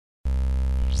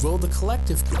Well, the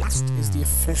Collective Cast is the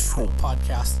official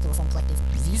podcast of the Reformed Collective.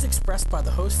 Views expressed by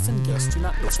the hosts and guests do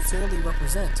not necessarily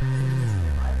represent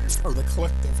or the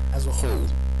collective as a whole.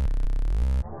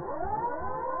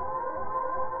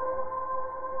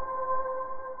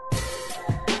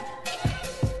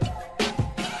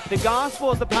 The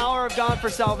gospel is the power of God for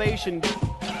salvation.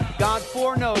 God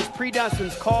foreknows,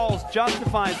 predestines, calls,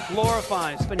 justifies,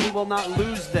 glorifies, but he will not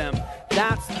lose them.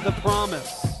 That's the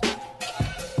promise.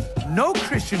 No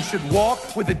Christian should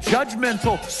walk with a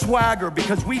judgmental swagger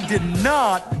because we did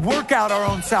not work out our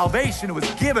own salvation. It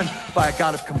was given by a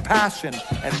God of compassion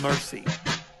and mercy.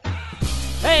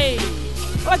 Hey,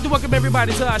 I'd like to welcome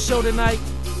everybody to our show tonight.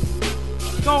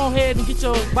 Go ahead and get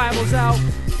your Bibles out.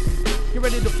 Get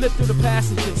ready to flip through the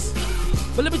passages.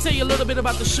 But let me tell you a little bit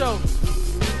about the show.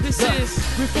 This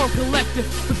is Reformed Collective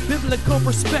with biblical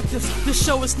perspectives. This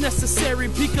show is necessary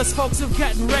because folks have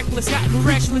gotten reckless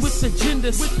with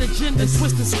agendas, and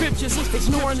twisting scriptures,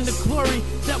 ignoring the glory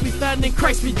that we found in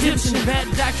Christ's redemption.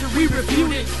 Bad doctrine, we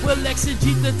refute it. We'll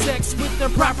exegete the text with the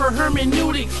proper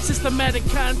hermeneutic, systematic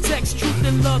context, truth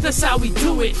and love. That's how we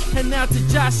do it. And now to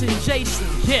Josh and Jason.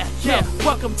 Yeah.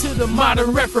 Welcome to the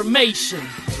modern Reformation.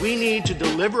 We need to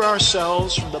deliver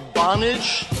ourselves from the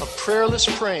bondage of prayerless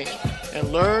praying and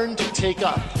learn to take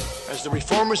up, as the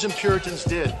Reformers and Puritans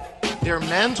did, their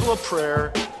mantle of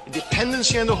prayer and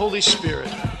dependency on the Holy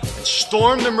Spirit, and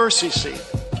storm the mercy seat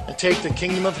and take the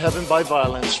kingdom of heaven by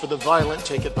violence, for the violent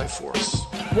take it by force.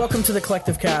 Welcome to the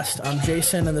Collective Cast. I'm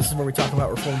Jason, and this is where we talk about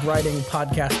Reformed writing,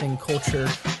 podcasting, culture,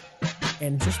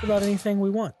 and just about anything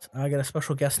we want. I got a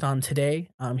special guest on today.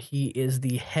 He is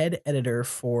the head editor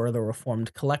for the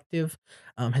Reformed Collective.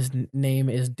 His name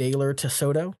is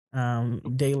DeSoto.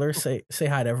 Daler, say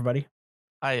hi to everybody.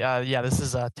 Yeah, this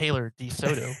is Taylor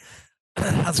DeSoto.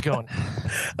 How's it going?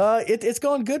 It's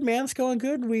going good, man. It's going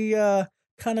good. We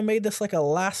kind of made this like a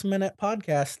last minute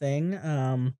podcast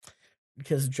thing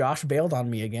because Josh bailed on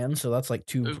me again. So that's like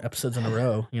two episodes in a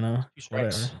row, you know. 2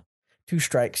 strikes. Whatever. 2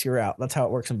 strikes, you're out. That's how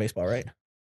it works in baseball, right?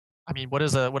 I mean, what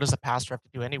does a pastor have to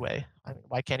do anyway? I mean,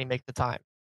 why can't he make the time?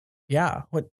 Yeah.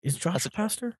 What is Josh a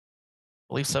pastor? I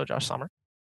believe so, Josh Summer.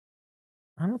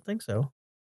 I don't think so.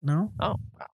 No. Oh,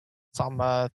 wow.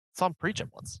 Saw him preaching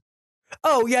once.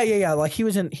 Oh yeah. Like he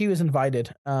was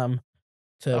invited to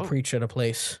preach at a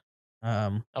place.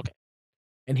 Okay.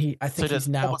 And I think he's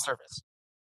now pulpit service.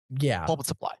 Yeah. Pulpit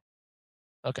supply.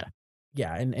 Okay.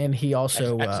 Yeah, and he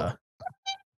also Excellent.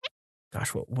 gosh,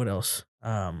 what else?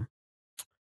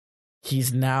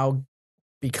 He's now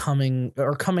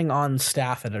coming on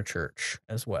staff at a church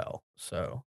as well.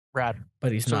 So rad.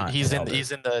 But he's not. He's in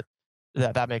the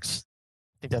that makes.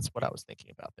 I think that's what I was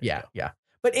thinking about. Yeah.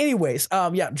 But anyways,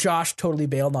 Josh totally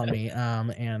bailed on me.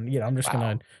 And I'm just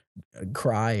gonna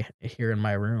cry here in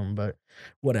my room, but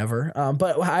whatever.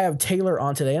 But I have Taylor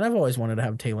on today, and I've always wanted to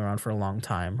have Taylor on for a long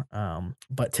time.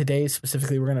 But today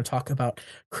specifically, we're going to talk about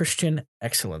Christian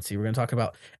excellency. We're going to talk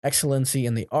about excellency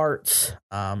in the arts,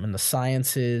 in the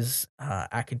sciences,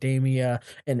 academia,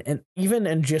 and even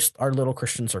in just our little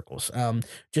Christian circles.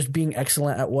 Just being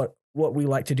excellent at what we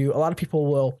like to do. A lot of people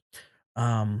will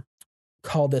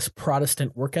call this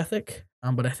Protestant work ethic,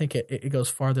 but I think it goes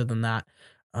farther than that.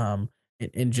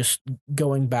 In just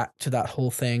going back to that whole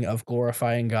thing of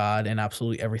glorifying God in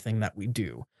absolutely everything that we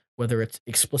do, whether it's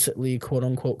explicitly quote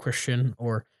unquote Christian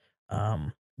or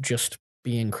just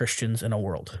being Christians in a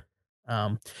world.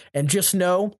 And just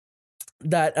know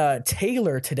that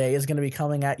Taylor today is going to be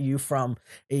coming at you from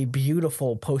a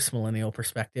beautiful post-millennial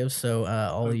perspective. So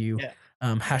all of you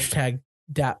hashtag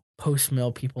DAP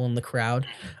postmil people in the crowd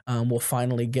will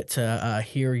finally get to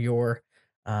hear your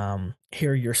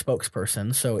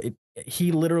spokesperson. So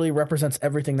he literally represents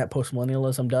everything that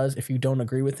postmillennialism does. If you don't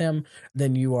agree with him,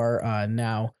 then you are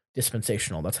now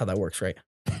dispensational. That's how that works, right?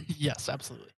 Yes,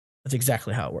 absolutely. That's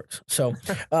exactly how it works. So,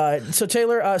 so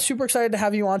Taylor, super excited to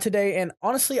have you on today. And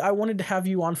honestly, I wanted to have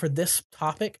you on for this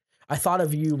topic. I thought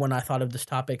of you when I thought of this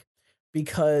topic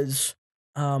because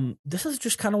this is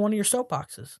just kind of one of your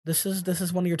soapboxes. This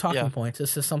is one of your talking points.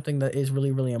 This is something that is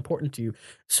really, really important to you.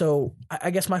 So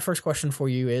I guess my first question for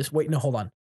you is, hold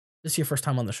on. This is your first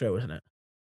time on the show, isn't it?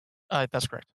 That's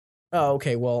correct. Oh,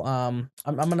 okay. Well, I'm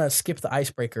going to skip the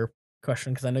icebreaker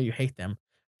question because I know you hate them,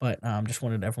 but just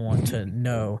wanted everyone to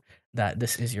know that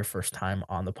this is your first time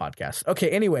on the podcast. Okay.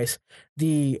 Anyways,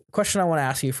 the question I want to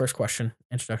ask you, first question,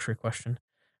 introductory question.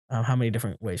 How many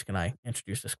different ways can I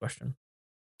introduce this question?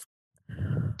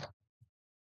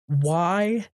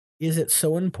 Why is it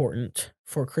so important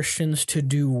for Christians to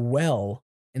do well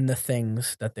in the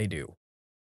things that they do?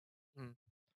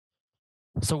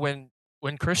 So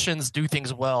when Christians do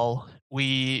things well,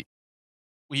 we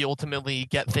we ultimately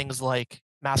get things like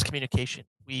mass communication.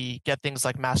 We get things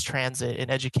like mass transit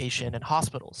and education and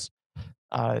hospitals.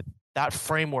 Uh, that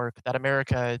framework that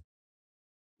America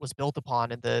was built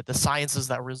upon, and the sciences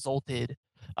that resulted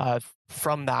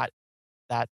from that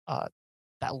that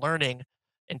learning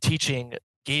and teaching,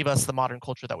 gave us the modern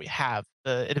culture that we have.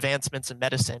 The advancements in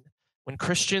medicine. When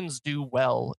Christians do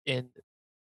well in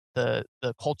the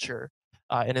culture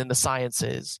and in the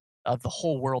sciences, the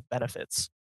whole world benefits,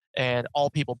 and all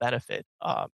people benefit.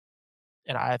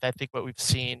 And I think what we've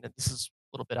seen, and this is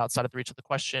a little bit outside of the reach of the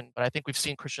question, but I think we've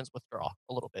seen Christians withdraw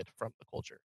a little bit from the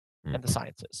culture and the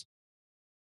sciences.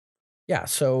 Yeah,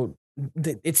 so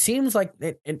it seems like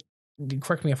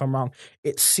correct me if I'm wrong.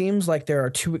 It seems like there are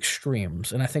two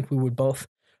extremes, and I think we would both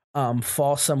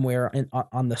fall somewhere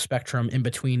on the spectrum in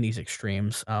between these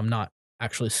extremes. Not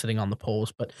actually sitting on the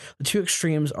poles, but the two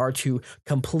extremes are to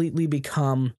completely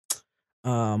become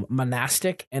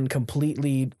monastic and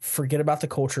completely forget about the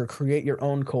culture, create your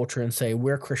own culture, and say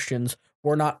we're Christians,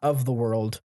 we're not of the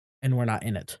world, and we're not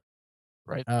in it.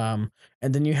 Right. And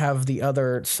then you have the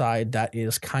other side that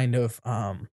is kind of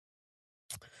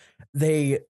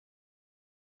they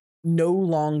no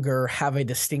longer have a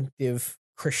distinctive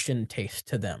Christian taste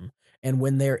to them. And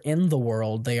when they're in the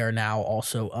world, they are now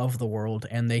also of the world.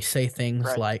 And they say things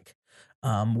Right. like,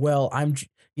 well,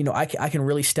 I can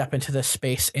really step into this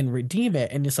space and redeem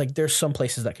it. And it's like, there's some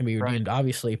places that can be redeemed, Right.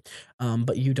 obviously.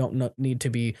 But you don't need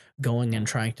to be going and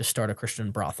trying to start a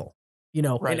Christian brothel.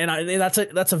 Right. And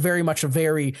that's a very much a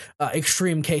very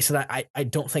extreme case that I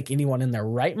don't think anyone in their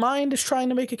right mind is trying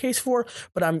to make a case for,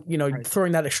 but I'm Right.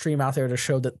 throwing that extreme out there to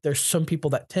show that there's some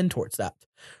people that tend towards that,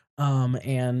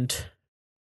 and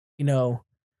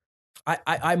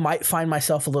I might find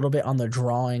myself a little bit on the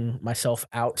drawing myself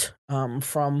out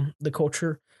from the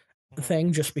culture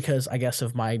thing, just because I guess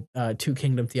of my two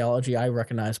kingdom theology. I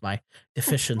recognize my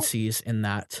deficiencies in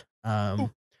that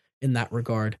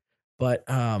regard, but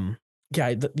yeah,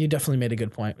 you definitely made a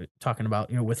good point talking about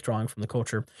withdrawing from the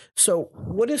culture. So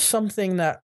what is something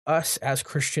that us as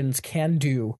Christians can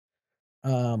do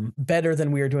better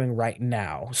than we are doing right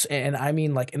now? And I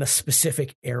mean, like, in a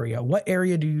specific area. What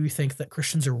area do you think that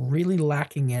Christians are really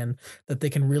lacking in that they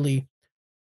can really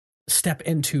step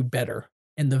into better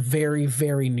in the very,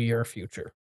 very near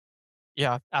future?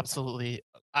 Yeah, absolutely.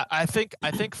 I think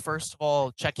first of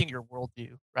all, checking your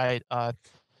worldview, right?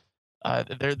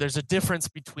 There's a difference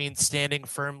between standing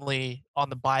firmly on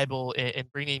the Bible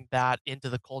and bringing that into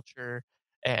the culture,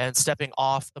 and stepping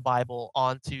off the Bible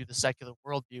onto the secular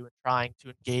worldview and trying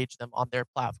to engage them on their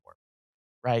platform,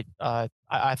 right?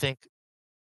 I think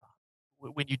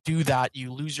when you do that,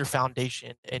 you lose your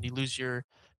foundation and you lose your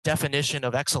definition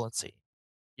of excellency.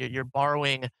 You're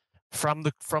borrowing from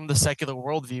the secular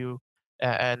worldview,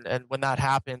 and when that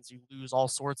happens, you lose all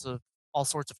sorts of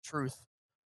truth.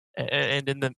 And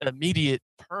in the immediate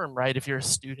term, right? If you're a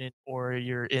student or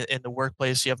you're in the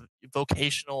workplace, you have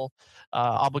vocational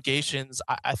obligations.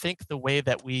 I think the way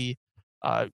that we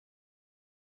uh,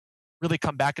 really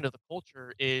come back into the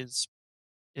culture is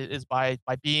by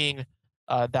being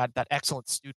that excellent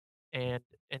student, and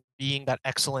being that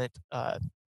excellent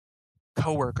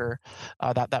coworker,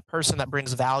 that person that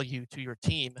brings value to your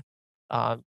team.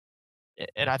 Um,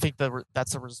 and I think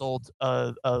that's a result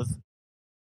of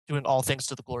doing all things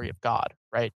to the glory of God,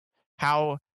 right?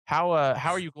 How how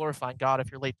are you glorifying God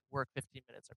if you're late to work 15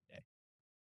 minutes every day,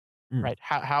 Mm. right?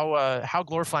 How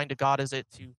glorifying to God is it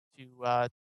to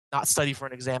not study for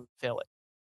an exam and fail it,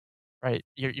 right?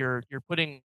 You're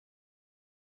putting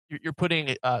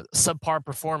subpar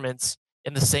performance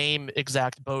in the same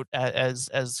exact boat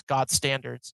as God's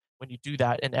standards when you do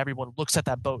that, and everyone looks at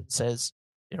that boat and says,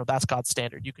 that's God's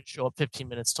standard. You can show up 15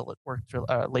 minutes to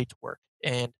late to work,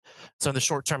 and so in the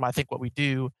short term, I think what we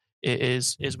do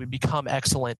is we become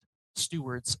excellent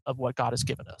stewards of what God has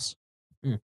given us.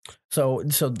 Mm. So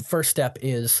the first step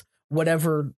is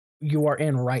whatever you are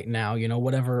in right now,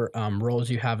 whatever roles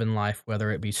you have in life,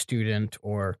 whether it be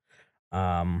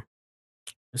um,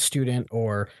 student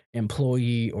or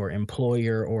employee or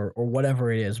employer or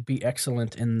whatever it is, be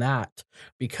excellent in that,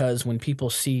 because when people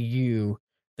see you,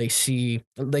 when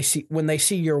they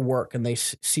see your work and they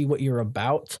see what you're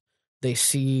about, they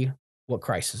see what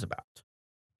Christ is about.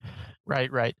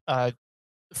 Right, right. 1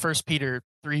 Peter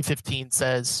 3:15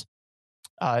 says,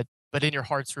 but in your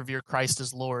hearts revere Christ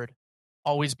as Lord.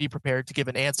 Always be prepared to give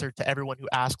an answer to everyone who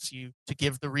asks you to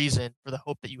give the reason for the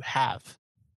hope that you have.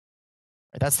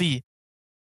 Right? That's the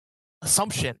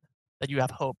assumption that you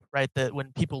have hope, right? That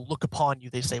when people look upon you,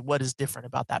 they say, "What is different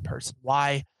about that person?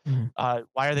 Mhm.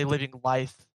 Why are they living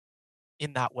life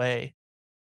in that way?"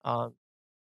 Um,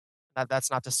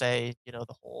 that's not to say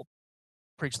the whole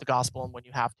preach the gospel and when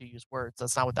you have to use words.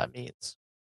 That's not what that means.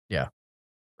 Yeah.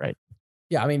 Right.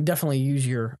 Yeah, I mean, definitely use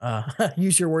your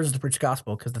use your words to preach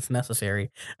gospel because that's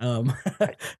necessary.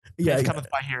 Right. Yeah, Faith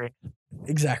cometh by hearing.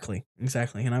 exactly,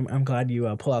 and I'm glad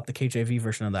you pull out the KJV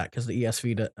version of that because the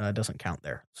ESV doesn't count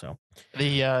there. So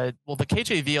The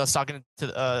KJV, I was talking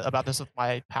to about this with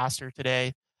my pastor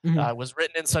today. Mhm. Was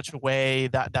written in such a way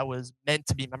that was meant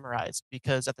to be memorized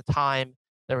because at the time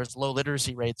there was low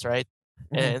literacy rates, right?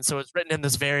 Mhm. And so it's written in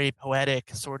this very poetic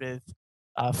sort of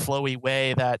flowy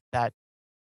way that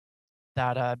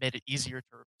made it easier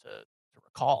to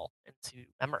recall and to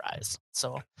memorize.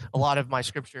 So a lot of my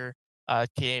scripture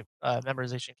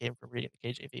memorization came from reading the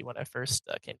KJV when I first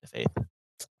came to faith.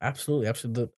 Absolutely.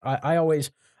 I've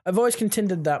always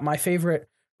contended that my favorite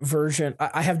version.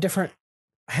 I have different.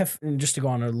 I have, and just to go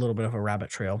on a little bit of a rabbit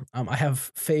trail. I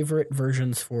have favorite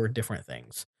versions for different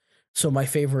things. So my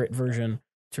favorite version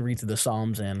to read through the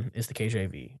Psalms in is the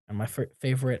KJV, and my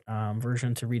favorite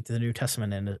version to read through the New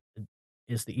Testament in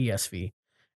is the ESV.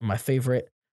 And my favorite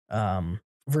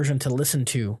version to listen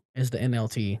to is the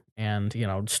NLT, and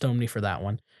stone me for that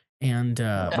one. And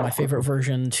my favorite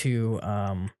version to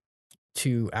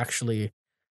actually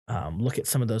look at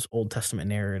some of those Old Testament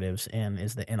narratives in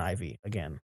is the NIV.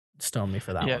 Again, stone me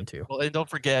for that one too. Well, and don't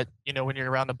forget, when you're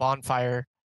around a bonfire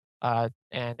and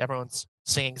everyone's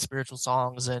singing spiritual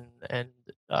songs and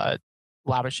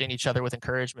lavishing each other with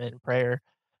encouragement and prayer,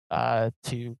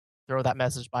 to throw that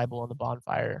Message Bible on the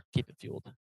bonfire, keep it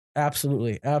fueled.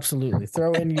 Absolutely.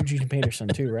 Throw in Eugene Peterson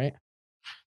too, right?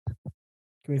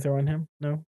 Can we throw in him?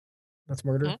 No, that's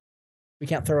murder. Hmm? We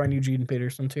can't throw in Eugene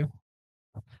Peterson too.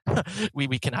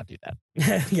 we cannot do that.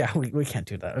 Yeah, we can't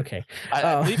do that. Okay.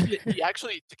 I believe he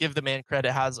actually, to give the man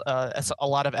credit, has a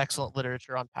lot of excellent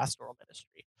literature on pastoral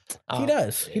ministry. He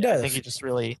does. I think he just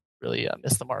really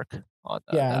missed the mark on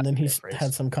yeah, that, and then he's phrase.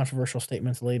 had some controversial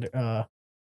statements later.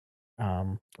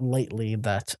 Lately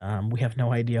that we have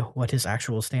no idea what his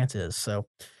actual stance is. So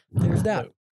there's that.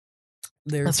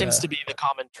 That seems to be the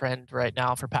common trend right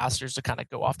now for pastors to kind of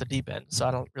go off the deep end. So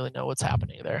I don't really know what's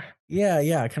happening there. Yeah,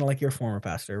 kind of like your former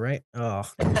pastor, right? Oh,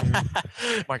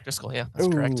 Mark Driscoll, yeah, that's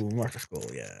correct. Mark Driscoll,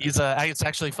 yeah. He's it's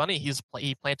actually funny.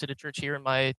 He planted a church here in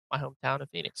my hometown of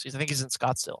Phoenix. I think he's in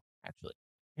Scottsdale, actually.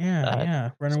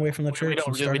 Yeah, running away from the church.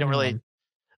 We don't really.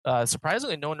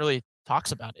 Surprisingly, no one really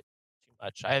talks about it too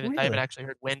much. I haven't actually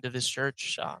heard wind of his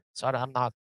church, so I'm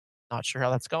not sure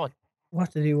how that's going. We'll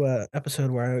have to do a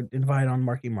episode where I would invite on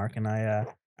Marky Mark and I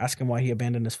ask him why he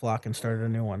abandoned his flock and started a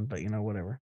new one. But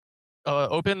whatever.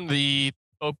 Open the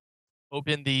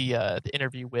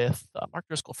interview with Mark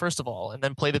Driscoll first of all, and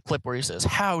then play the clip where he says,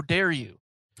 "How dare you?"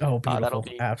 Oh, beautiful!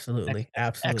 Absolutely.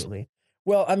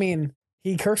 Well, I mean,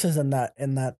 he curses in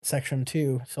that section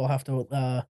too, so I'll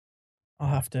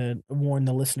have to warn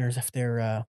the listeners if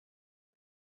they're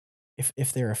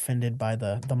if they're offended by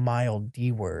the mild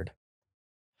D word.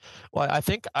 Well, I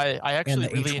think I actually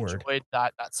really enjoyed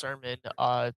that sermon.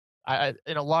 I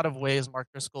in a lot of ways, Mark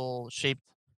Driscoll shaped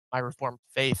my Reformed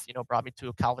faith. Brought me to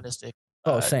a Calvinistic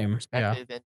same, perspective,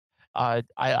 yeah. And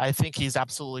I think he's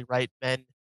absolutely right. Men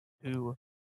who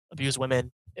abuse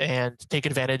women and take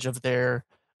advantage of their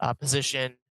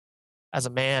position as a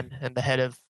man and the head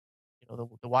of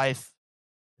the wife.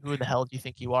 Who in the hell do you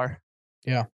think you are?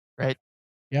 Yeah. Right.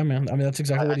 Yeah, man. I mean, that's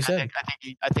exactly what he said.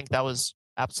 I think that was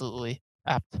absolutely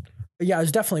apt. Yeah,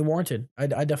 it's definitely warranted. I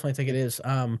definitely think it is.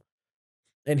 And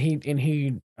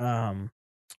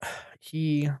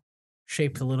he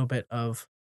shaped a little bit of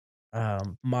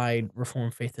my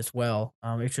Reformed faith as well.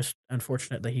 It's just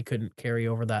unfortunate that he couldn't carry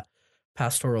over that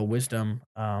pastoral wisdom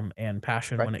and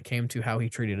passion when it came to how he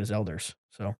treated his elders.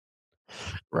 So,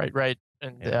 right,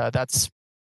 and that's.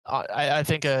 I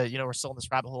think we're still in this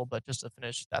rabbit hole, but just to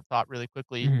finish that thought really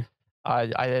quickly, I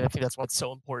think that's what's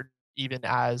so important. Even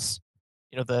as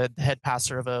the head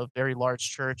pastor of a very large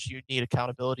church, you need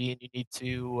accountability, and you need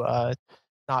to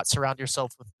not surround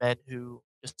yourself with men who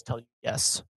just tell you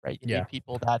yes. Right? You need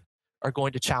people that are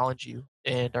going to challenge you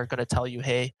and are going to tell you,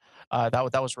 "Hey,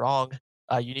 that was wrong.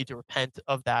 You need to repent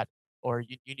of that, or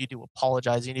you need to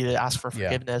apologize. You need to ask for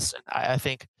forgiveness." And I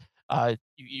think.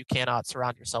 You cannot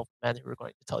surround yourself with men who are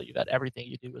going to tell you that everything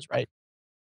you do is right.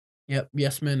 Yep.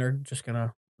 Yes, men are just going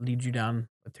to lead you down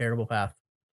a terrible path.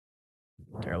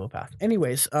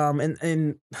 Anyways,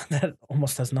 and that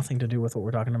almost has nothing to do with what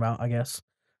we're talking about, I guess.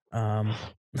 I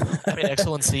mean,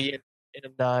 excellency in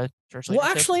church leadership. Well,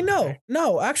 actually,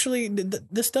 no. Actually,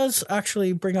 this does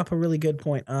actually bring up a really good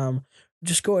point.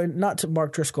 Just going not to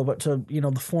Mark Driscoll, but to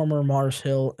the former Mars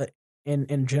Hill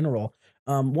in general.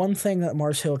 One thing that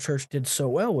Mars Hill Church did so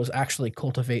well was actually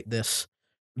cultivate this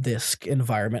this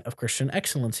environment of Christian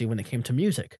excellency when it came to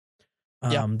music.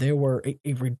 There were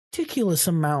a ridiculous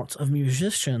amount of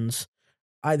musicians,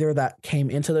 either that came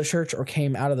into the church or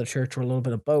came out of the church, or a little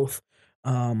bit of both,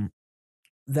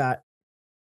 that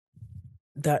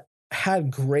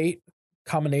had great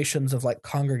combinations of like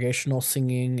congregational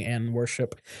singing and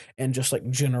worship and just like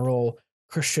general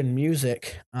Christian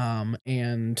music.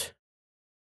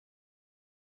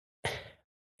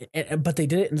 But they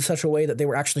did it in such a way that they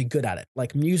were actually good at it.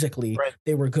 Like musically,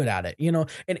 they were good at it,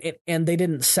 and they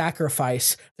didn't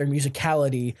sacrifice their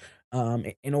musicality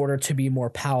in order to be more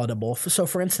palatable. So,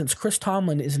 for instance, Chris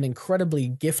Tomlin is an incredibly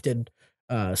gifted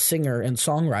singer and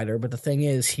songwriter, but the thing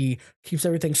is, he keeps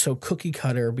everything so cookie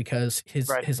cutter because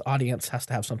his audience has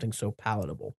to have something so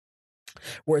palatable.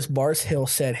 Whereas Mars Hill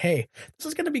said, "Hey, this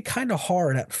is going to be kind of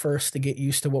hard at first to get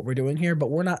used to what we're doing here,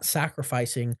 but we're not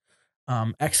sacrificing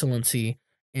excellency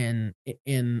in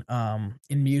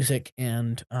music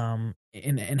and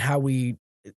in how we,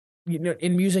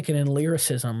 in music and in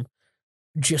lyricism,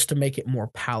 just to make it more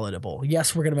palatable.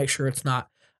 Yes, we're going to make sure it's not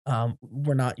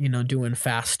we're not doing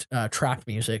fast trap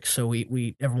music, so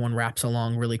we everyone raps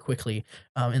along really quickly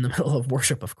in the middle of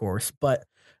worship, of course, but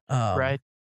that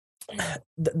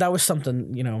was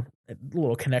something, a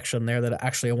little connection there that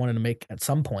actually I wanted to make at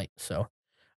some point. So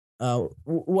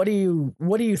what do you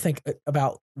think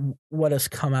about what has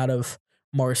come out of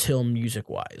Mars Hill music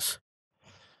wise?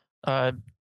 I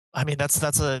mean,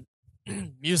 that's a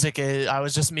music. I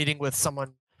was just meeting with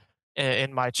someone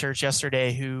in my church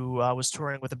yesterday who was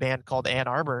touring with a band called Ann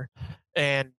Arbor,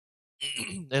 and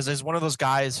is one of those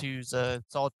guys who's a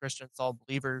solid Christian, solid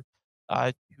believer,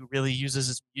 who really uses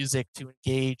his music to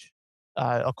engage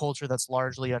a culture that's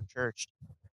largely unchurched.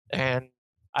 And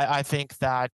I think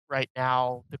that right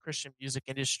now the Christian music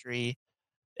industry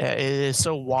is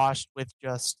so washed with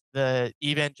just the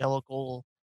evangelical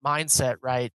mindset,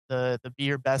 right? The be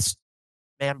your best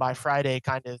man by Friday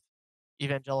kind of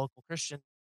evangelical Christian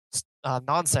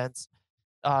nonsense,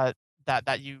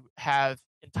 that you have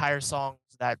entire songs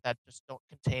that just don't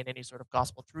contain any sort of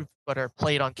gospel truth, but are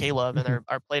played on Caleb and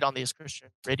are played on these Christian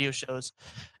radio shows.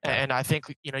 And I think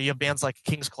you have bands like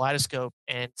King's Kaleidoscope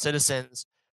and Citizens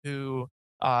who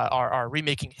are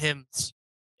remaking hymns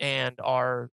and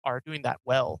are doing that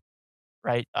well,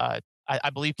 right? I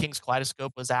believe King's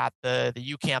Kaleidoscope was at the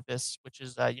U campus, which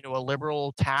is a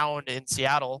liberal town in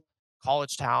Seattle,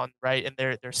 college town, right? And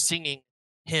they're singing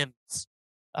hymns,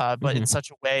 but in such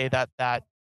a way that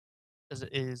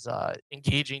is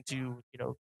engaging to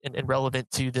and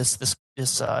relevant to this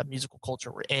musical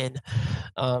culture we're in.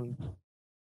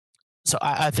 So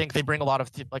I think they bring a lot of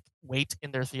weight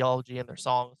in their theology and their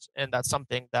songs, and that's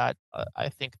something that I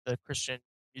think the Christian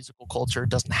musical culture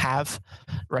doesn't have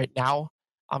right now.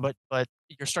 But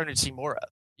you're starting to see more of.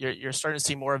 You're starting to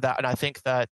see more of that, and I think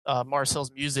that Mars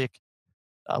Hill's music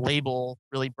label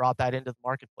really brought that into the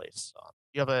marketplace.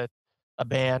 You have a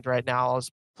band right now.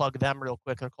 Let's plug them real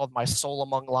quick. They're called My Soul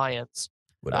Among Lions.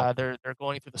 They're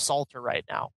going through the Psalter right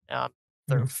now.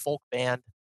 They're a folk band,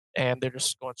 and they're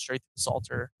just going straight through the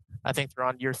Psalter. I think they're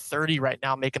on year 30 right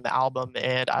now making the album,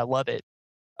 and I love it.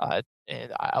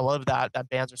 And I love that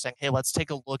bands are saying, "Hey, let's take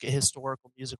a look at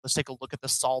historical music. Let's take a look at the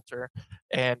Psalter,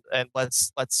 and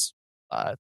let's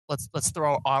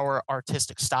throw our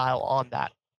artistic style on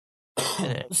that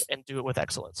and do it with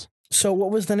excellence." So,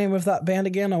 what was the name of that band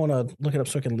again? I want to look it up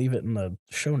so I can leave it in the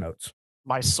show notes.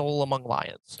 My Soul Among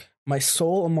Lions. My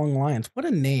Soul Among Lions. What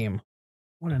a name!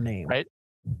 What a name! Right.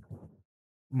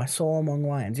 My Soul Among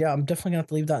Lions. Yeah, I'm definitely gonna have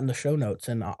to leave that in the show notes,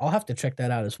 and I'll have to check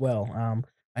that out as well.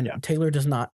 I know Taylor does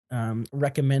not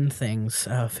recommend things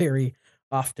very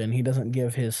often. He doesn't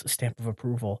give his stamp of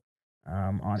approval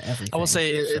on everything. I will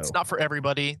say it's not for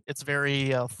everybody. It's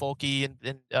very folky and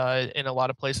in a lot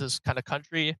of places, kind of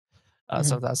country.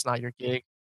 So that's not your gig.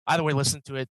 Either way, listen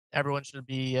to it. Everyone should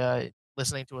be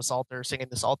listening to a Psalter, singing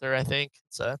the Psalter. I think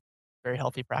it's a very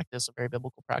healthy practice, a very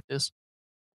biblical practice.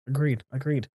 Agreed.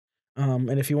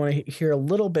 And if you want to hear a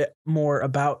little bit more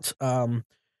about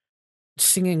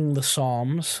singing the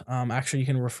Psalms, actually you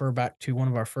can refer back to one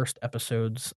of our first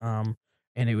episodes, and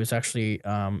it was actually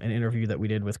an interview that we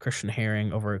did with Christian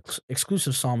Herring over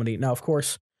exclusive psalmody. Now, of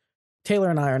course, Taylor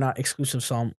and I are not exclusive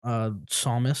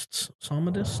psalmists,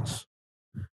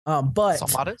 but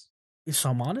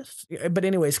psalmodists. But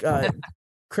anyways,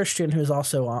 Christian, who's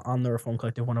also on the Reform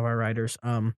Collective, one of our writers,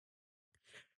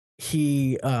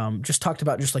 he just talked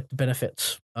about just like the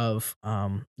benefits of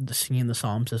the singing the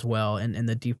Psalms as well, and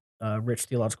the deep, rich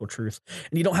theological truth.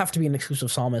 And you don't have to be an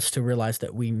exclusive psalmist to realize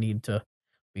that we need to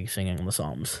be singing the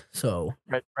Psalms. So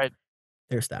right,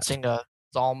 there's that. Sing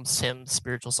psalms, hymns,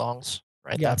 spiritual songs.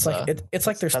 Right. Yeah, it's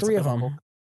like there's three of them.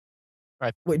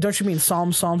 Right. Wait, don't you mean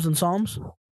Psalms, and Psalms?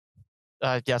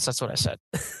 Yes, that's what I said.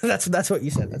 That's what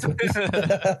you said. That's what you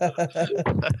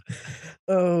said.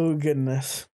 Oh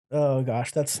goodness. Oh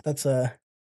gosh, that's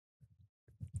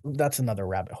another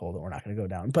rabbit hole that we're not going to go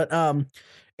down. But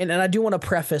and I do want to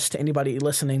preface to anybody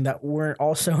listening that we're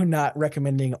also not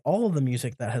recommending all of the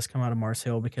music that has come out of Mars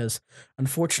Hill, because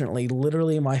unfortunately,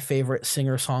 literally my favorite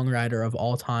singer-songwriter of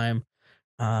all time,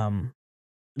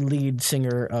 lead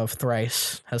singer of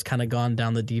Thrice, has kind of gone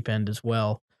down the deep end as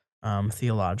well,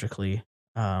 theologically.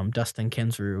 Dustin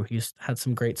Kensrue, he's had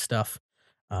some great stuff.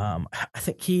 I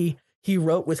think he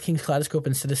wrote with King's Kaleidoscope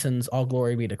and Citizens "All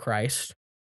Glory Be to Christ,"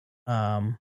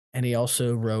 and he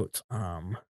also wrote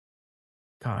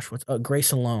what's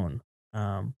Grace Alone.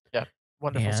 Yeah,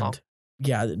 wonderful song. And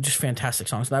yeah, just fantastic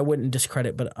songs. And I wouldn't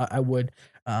discredit, but I would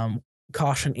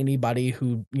caution anybody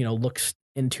who looks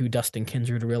into Dustin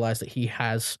Kensrue to realize that he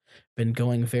has been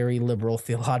going very liberal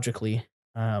theologically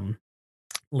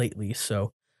lately.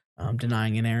 So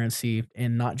denying inerrancy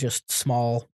in not just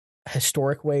small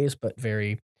historic ways, but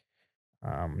very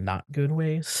not good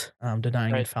ways,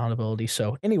 denying infallibility.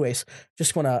 So anyways,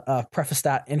 just want to preface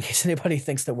that in case anybody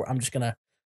thinks that I'm just going to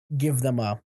give them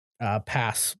a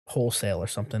pass wholesale or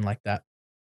something like that.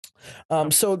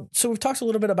 So we've talked a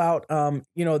little bit about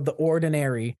the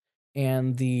ordinary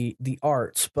and the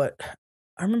arts, but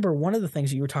I remember one of the things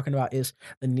that you were talking about is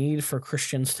the need for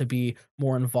Christians to be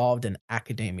more involved in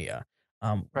academia.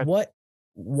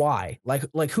 Why?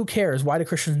 Like who cares? Why do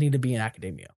Christians need to be in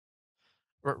academia?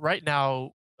 Right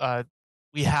now,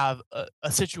 we have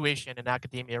a situation in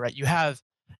academia, right? You have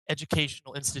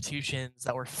educational institutions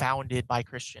that were founded by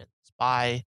Christians,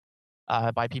 by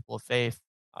people of faith,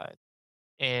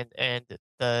 and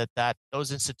that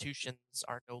those institutions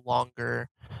are no longer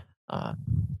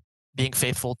being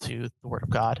faithful to the Word of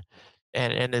God,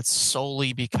 and it's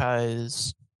solely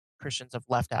because Christians have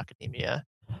left academia.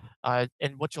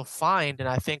 And what you'll find, and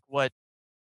I think what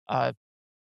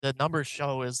the numbers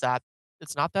show, is that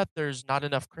it's not that there's not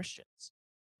enough Christians.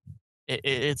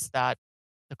 It's that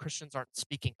the Christians aren't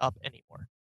speaking up anymore.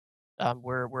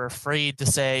 We're afraid to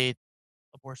say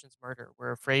abortion's murder.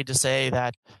 We're afraid to say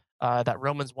that that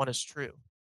Romans 1 is true.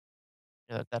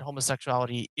 That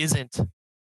homosexuality isn't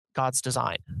God's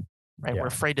design. Right? Yeah. We're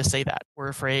afraid to say that. We're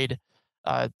afraid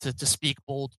to speak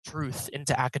bold truth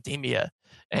into academia,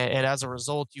 and as a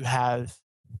result, you have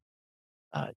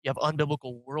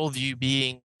unbiblical worldview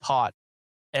being taught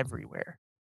everywhere,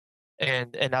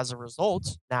 and as a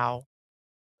result, now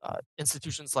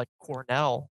institutions like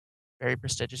Cornell, very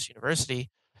prestigious university,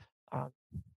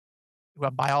 who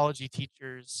have biology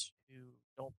teachers who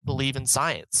don't believe in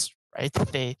science, right?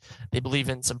 They believe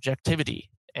in subjectivity,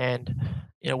 and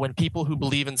when people who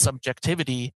believe in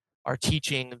subjectivity are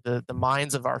teaching the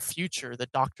minds of our future, the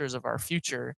doctors of our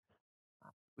future,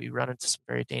 we run into some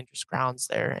very dangerous grounds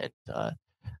there, and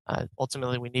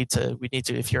ultimately we need to,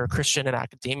 if you're a Christian in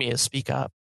academia, speak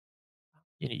up.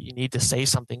 You need to say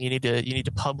something. You need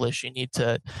to publish. You need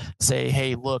to say,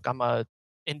 hey, look, I'm a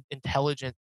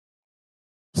intelligent,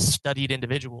 studied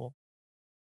individual,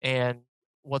 and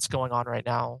what's going on right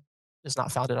now is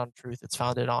not founded on truth. It's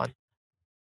founded on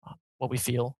what we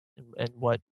feel and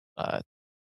what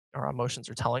our emotions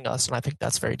are telling us, and I think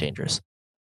that's very dangerous.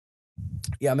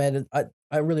 Yeah, man,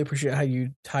 I really appreciate how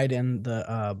you tied in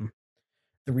the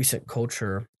recent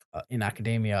culture in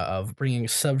academia of bringing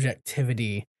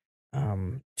subjectivity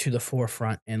to the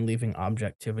forefront and leaving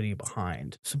objectivity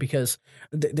behind. So because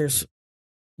there's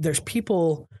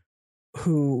people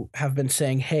who have been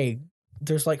saying, hey,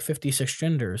 there's like 56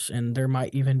 genders and there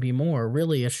might even be more.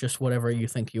 Really, it's just whatever you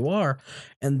think you are.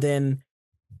 And then,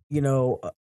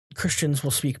 Christians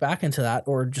will speak back into that,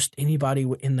 or just anybody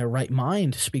in their right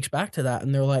mind speaks back to that.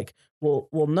 And they're like, well,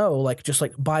 no, like just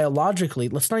like biologically,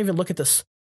 let's not even look at this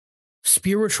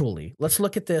spiritually. Let's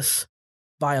look at this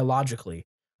biologically.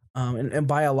 And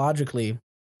biologically,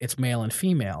 it's male and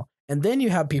female. And then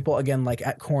you have people, again, like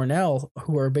at Cornell,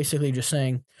 who are basically just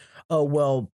saying, oh,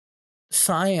 well,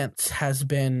 science has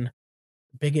been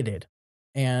bigoted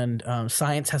and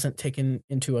science hasn't taken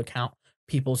into account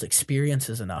people's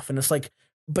experiences enough. And it's like,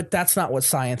 but that's not what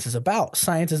science is about.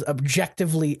 Science is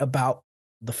objectively about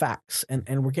the facts.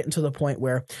 And we're getting to the point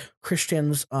where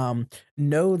Christians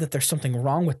know that there's something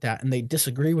wrong with that and they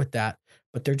disagree with that,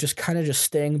 but they're just kind of just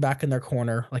staying back in their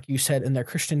corner, like you said, in their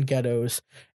Christian ghettos,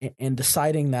 and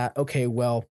deciding that, okay,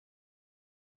 well,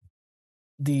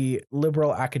 the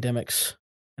liberal academics,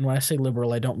 and when I say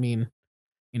liberal, I don't mean,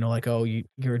 like, oh,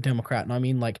 you're a Democrat. No, I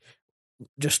mean, like,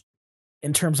 just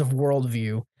in terms of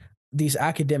worldview, these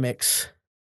academics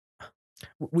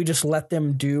We just let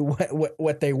them do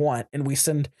what they want, and we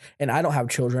send. And I don't have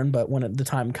children, but when the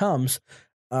time comes,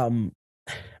 um,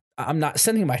 I'm not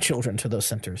sending my children to those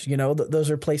centers. Those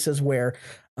are places where,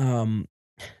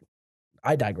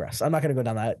 I digress. I'm not going to go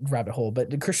down that rabbit hole, but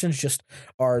the Christians just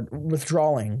are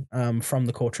withdrawing from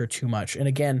the culture too much. And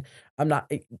again, I'm not.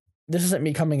 This isn't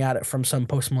me coming at it from some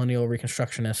post-millennial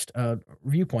reconstructionist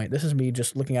viewpoint. This is me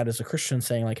just looking at it as a Christian,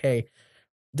 saying like, "Hey,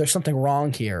 there's something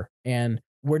wrong here, and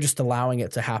we're just allowing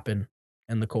it to happen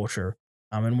in the culture,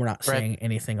 and we're not saying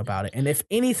anything about it. And if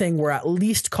anything, we're at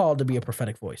least called to be a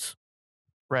prophetic voice."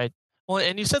 Right. Well,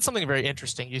 and you said something very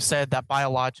interesting. You said that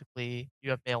biologically you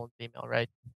have male and female, right?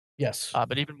 Yes.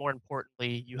 But even more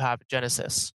importantly, you have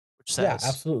Genesis, which Yeah, says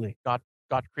absolutely. God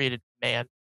created man,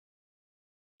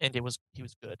 and he was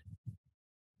good,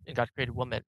 and God created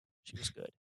woman, she was good.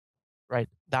 Right.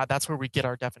 That's where we get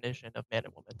our definition of man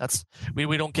and woman. That's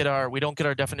we don't get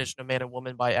our definition of man and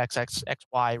woman by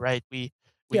XXXY. Right.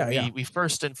 We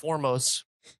first and foremost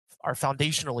are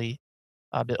foundationally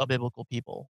a biblical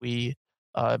people. We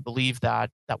believe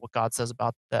that what God says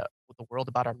about the world,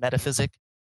 about our metaphysic,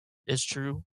 is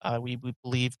true. We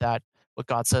believe that what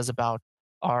God says about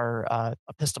our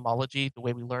epistemology, the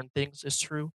way we learn things, is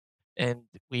true, and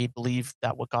we believe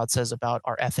that what God says about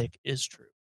our ethic is true.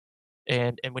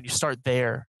 And when you start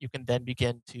there, you can then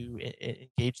begin to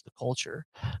engage the culture.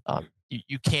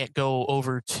 You can't go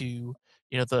over to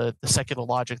the secular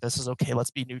logic that says, okay,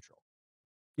 let's be neutral.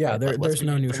 Yeah, Right? there's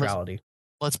no neutrality.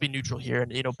 Let's be neutral here.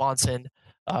 And Bonson,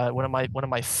 one of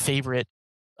my favorite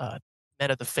men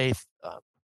of the faith,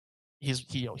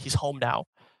 he's home now,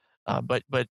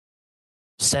 but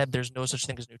said there's no such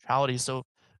thing as neutrality. So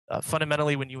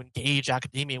fundamentally, when you engage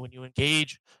academia, when you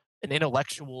engage an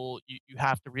intellectual, you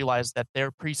have to realize that they're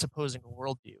presupposing a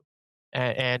worldview,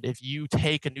 and if you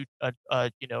take a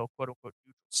quote unquote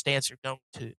neutral stance, you're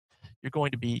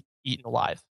going to be eaten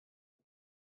alive.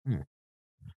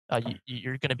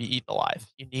 You're going to be eaten alive.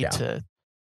 You need to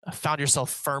found yourself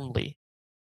firmly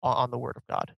on the Word of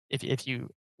God if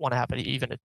you want to have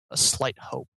even a slight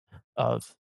hope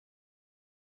of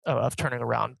turning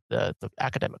around the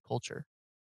academic culture.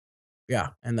 Yeah,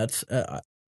 and that's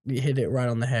you hit it right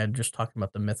on the head. Just talking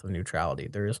about the myth of neutrality,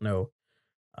 there is no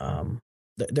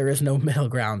middle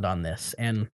ground on this.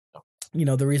 And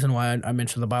the reason why I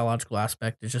mentioned the biological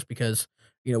aspect is just because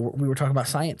we were talking about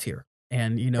science here,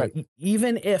 and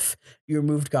even if you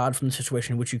removed God from the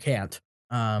situation, which you can't,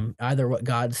 either what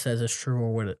God says is true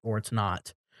or it's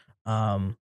not.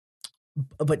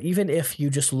 But even if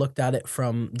you just looked at it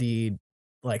from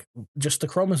just the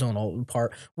chromosomal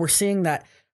part, we're seeing that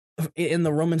in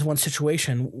the Romans 1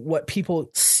 situation, what people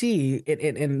see it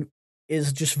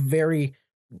is just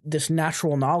this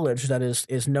natural knowledge that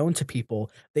is known to people,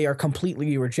 they are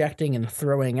completely rejecting and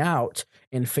throwing out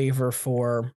in favor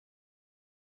for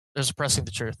they're suppressing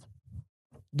the truth,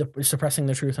 suppressing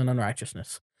the truth and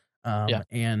unrighteousness.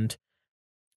 And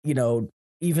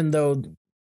even though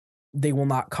they will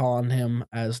not call on him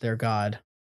as their God,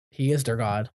 he is their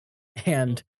God,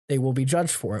 and they will be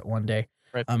judged for it one day.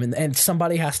 Right. And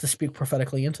somebody has to speak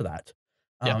prophetically into that.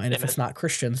 And if it's not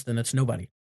Christians, then it's nobody.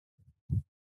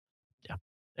 Yeah,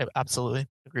 absolutely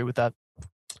agree with that.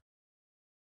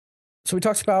 So we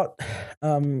talked about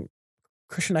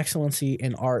Christian excellency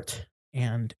in art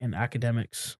and in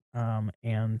academics, and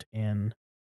in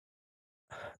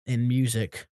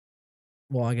music.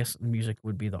 Well, I guess music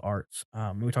would be the arts.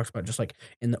 We talked about just like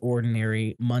in the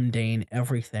ordinary, mundane,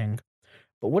 everything.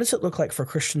 But what does it look like for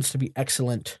Christians to be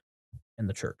excellent in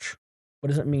the church? What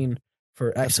does it mean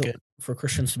for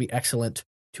Christians to be excellent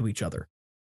to each other?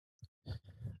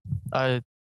 Well,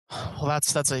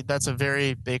 that's a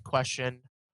very big question.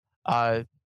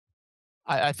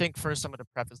 I think first I'm going to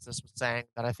preface this with saying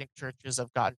that I think churches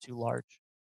have gotten too large.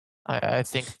 I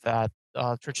think that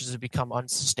churches have become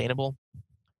unsustainable.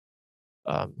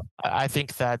 I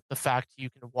think that the fact you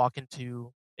can walk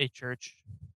into a church,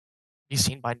 be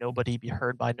seen by nobody, be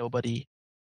heard by nobody,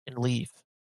 and leave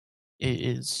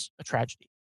is a tragedy.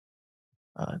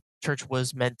 Church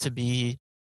was meant to be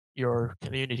your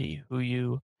community, who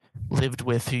you lived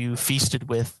with, who you feasted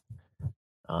with,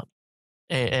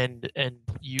 and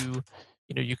you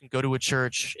can go to a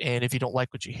church, and if you don't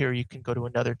like what you hear, you can go to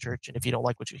another church, and if you don't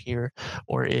like what you hear,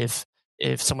 or if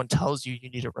someone tells you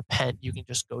need to repent, you can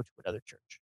just go to another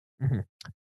church.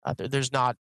 Mm-hmm. There's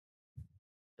not,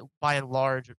 by and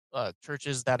large,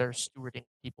 churches that are stewarding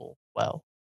people well.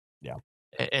 Yeah,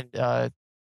 and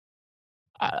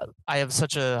I have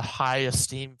such a high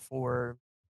esteem for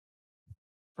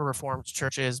Reformed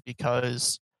churches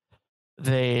because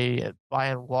they, by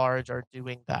and large, are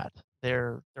doing that.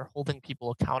 They're holding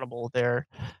people accountable. They're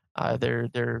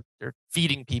They're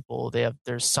feeding people.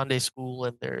 There's Sunday school,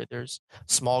 and there's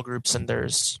small groups, and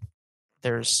there's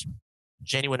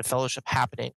genuine fellowship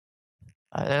happening.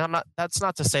 And that's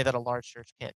not to say that a large church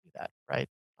can't do that, right?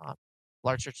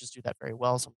 Large churches do that very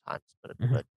well sometimes,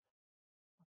 but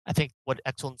I think what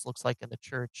excellence looks like in the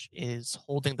church is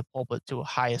holding the pulpit to a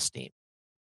high esteem,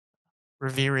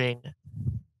 revering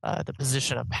the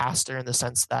position of pastor, in the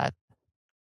sense that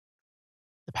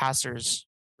the pastor's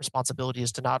responsibility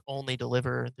is to not only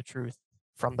deliver the truth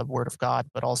from the word of God,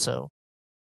 but also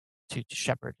to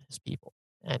shepherd his people.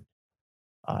 And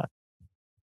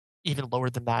even lower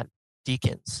than that,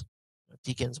 deacons.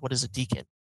 Deacons, what is a deacon?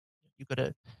 You go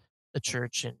to the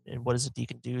church, and what does a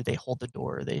deacon do? They hold the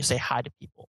door. They say hi to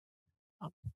people.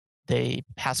 They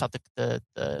pass out the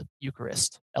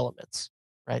Eucharist elements,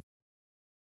 right?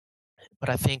 But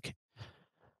I think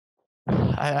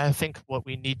what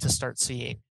we need to start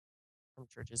seeing from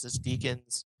churches is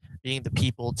deacons being the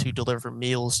people to deliver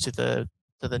meals to the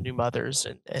new mothers,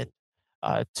 and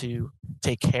to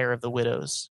take care of the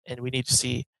widows. And we need to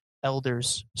see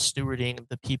elders stewarding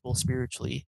the people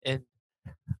spiritually. And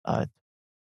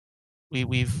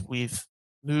we've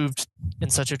moved in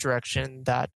such a direction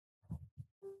that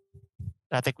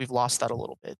I think we've lost that a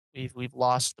little bit. We've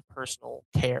lost the personal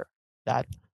care that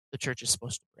the church is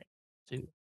supposed to bring to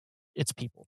its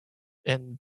people.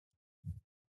 And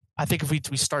I think if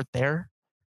we start there,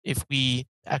 if we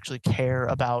actually care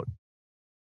about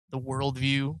the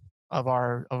worldview of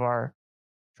our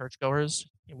churchgoers,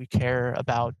 and we care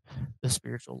about the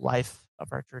spiritual life of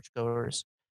our churchgoers,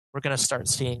 we're going to start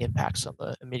seeing impacts on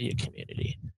the immediate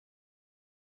community.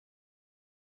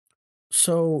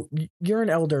 So you're an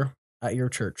elder at your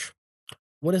church.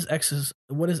 What does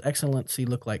excellency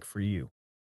look like for you?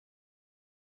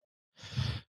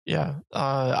 Yeah,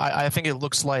 I think it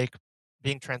looks like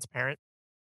being transparent,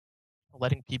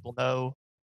 letting people know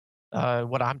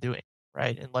what I'm doing,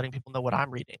 right? And letting people know what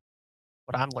I'm reading,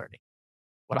 what I'm learning,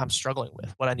 what I'm struggling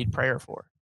with, what I need prayer for.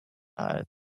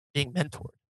 Being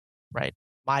mentored, right?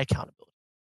 My accountability.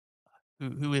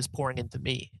 Who is pouring into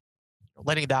me?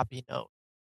 Letting that be known.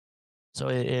 So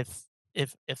if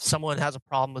someone has a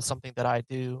problem with something that I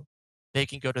do, they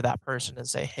can go to that person and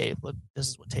say, "Hey, look, this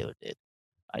is what Taylor did.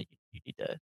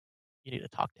 You need to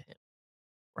talk to him,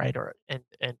 right?" Or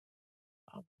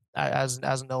as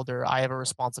an elder, I have a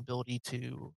responsibility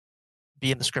to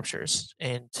be in the scriptures,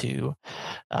 and to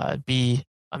be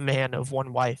a man of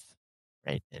one wife,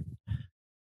 right? And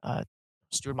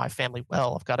steward my family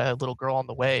well. I've got a little girl on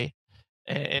the way,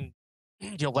 and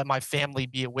let my family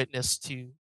be a witness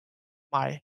to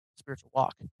my spiritual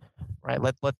walk, right?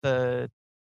 Let the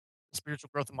spiritual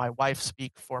growth of my wife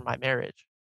speak for my marriage.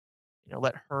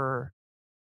 Let her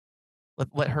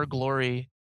glory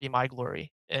be my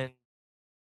glory, and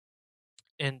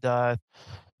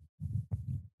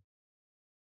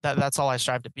that's all I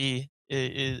strive to be.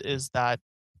 Is that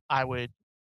I would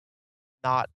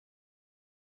not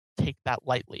take that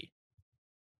lightly.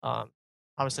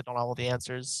 Obviously, don't know all the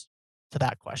answers to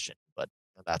that question, but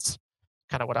that's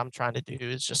kind of what I'm trying to do,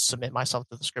 is just submit myself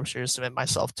to the scriptures, submit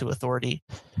myself to authority,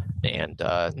 and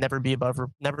never be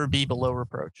below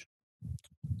reproach.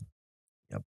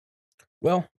 Yep.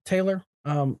 Well, Taylor,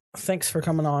 thanks for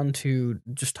coming on to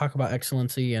just talk about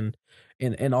excellency and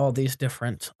in all these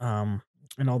different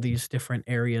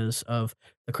areas of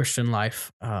the Christian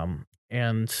life.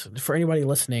 And for anybody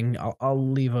listening, I'll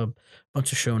leave a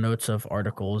bunch of show notes of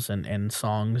articles and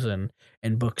songs and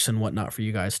books and whatnot for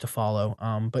you guys to follow.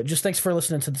 But just thanks for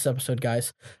listening to this episode,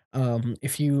 guys.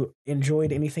 If you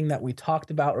enjoyed anything that we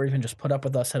talked about, or even just put up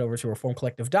with us, head over to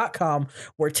reformcollective.com,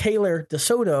 where Taylor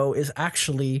DeSoto is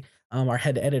actually our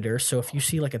head editor. So if you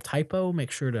see like a typo,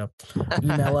 make sure to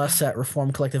email us at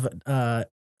reformcollective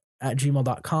at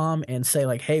gmail.com and say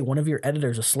like, hey, one of your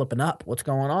editors is slipping up. What's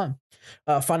going on?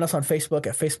 Find us on Facebook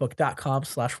at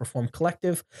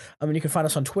facebook.com/reformcollective. And you can find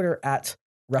us on Twitter at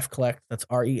refcollect. That's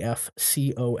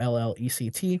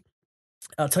REFCOLLECT.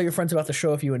 Tell your friends about the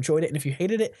show if you enjoyed it. And if you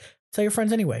hated it, tell your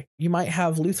friends anyway. You might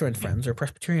have Lutheran friends or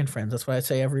Presbyterian friends. That's what I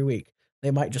say every week.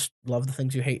 They might just love the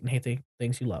things you hate and hate the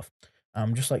things you love.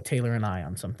 Just like Taylor and I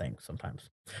on some things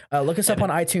sometimes. Look us up on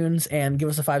iTunes and give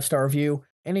us a 5-star review.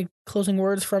 Any closing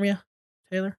words from you,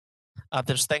 Taylor?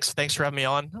 Thanks for having me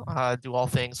on. Do all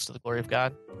things to the glory of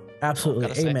God.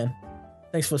 Absolutely. Amen.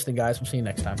 Thanks for listening, guys. We'll see you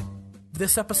next time.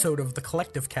 This episode of The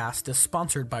Collective Cast is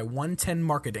sponsored by 110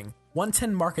 Marketing.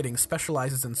 110 Marketing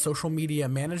specializes in social media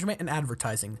management and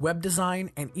advertising, web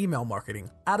design, and email marketing.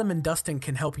 Adam and Dustin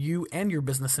can help you and your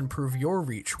business improve your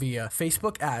reach via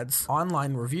Facebook ads,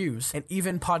 online reviews, and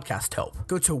even podcast help.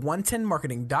 Go to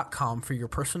 110marketing.com for your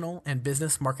personal and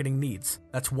business marketing needs.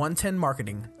 That's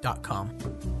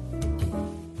 110marketing.com.